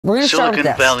We're going to start with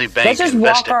this. Valley Bank Let's just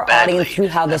walk our audience through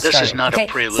how this started. Is not a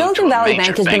prelude Silicon to Valley a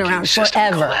Bank has been around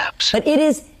forever, collapse. but it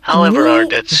is However, our the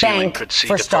debt ceiling bank could see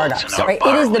for defaults startups. in our Right?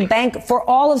 It is the borrowing. bank for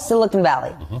all of Silicon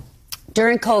Valley.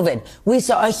 During COVID, we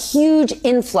saw a huge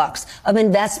influx of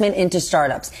investment into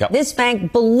startups. This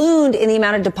bank ballooned in the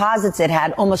amount of deposits it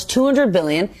had, almost $200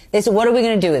 billion. They said, what are we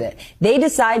going to do with it? They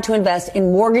decide to invest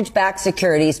in mortgage-backed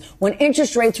securities when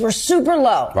interest rates were super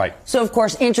low. So, of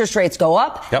course, interest rates go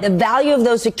up. The value of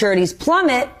those securities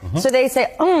plummet. So they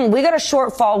say, we got a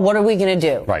shortfall. What are we going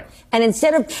to do? And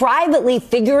instead of privately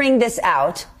figuring this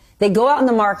out, they go out in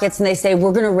the markets and they say,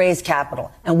 we're going to raise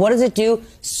capital. And what does it do?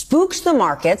 Spooks the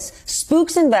markets,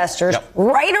 spooks investors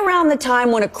right around the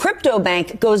time when a crypto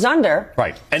bank goes under.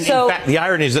 And so, in fact, the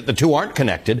irony is that the two aren't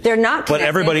connected. They're not connected. But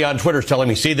everybody on Twitter is telling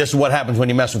me, see, this is what happens when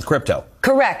you mess with crypto.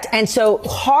 Correct. And so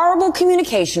horrible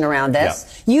communication around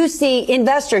this. You see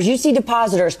investors, you see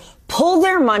depositors pull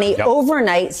their money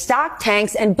overnight, stock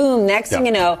tanks, and boom, next thing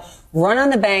you know, run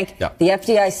on the bank. The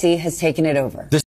FDIC has taken it over.